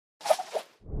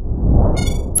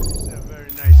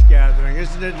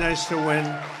Isn't it nice to win?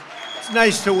 It's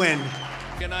nice to win.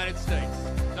 United States,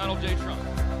 Donald J. Trump.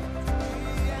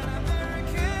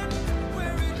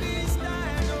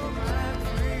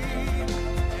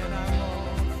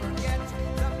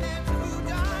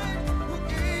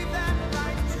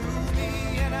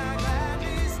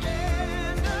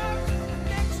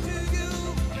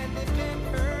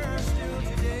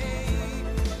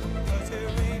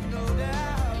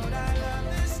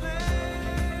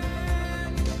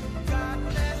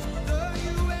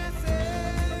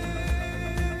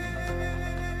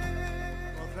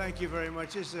 Thank you very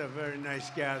much. This is a very nice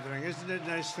gathering. Isn't it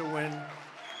nice to win?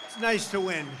 It's nice to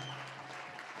win.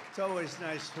 It's always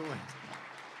nice to win.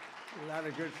 A lot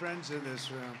of good friends in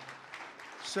this room.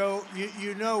 So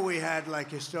you know we had like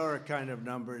historic kind of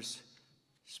numbers,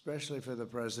 especially for the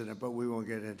president, but we won't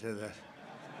get into that.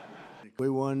 We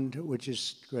won, which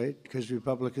is great, because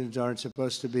Republicans aren't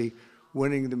supposed to be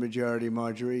winning the majority,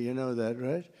 Marjorie. You know that,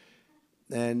 right?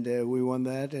 And we won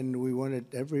that, and we won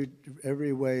it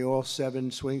every way, all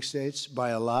 7 swing states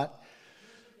by a lot.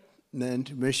 And then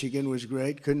Michigan was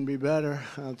great, couldn't be better,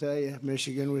 I'll tell you.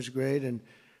 Michigan was great, and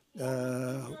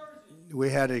we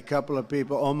had a couple of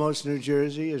people, almost New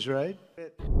Jersey is right.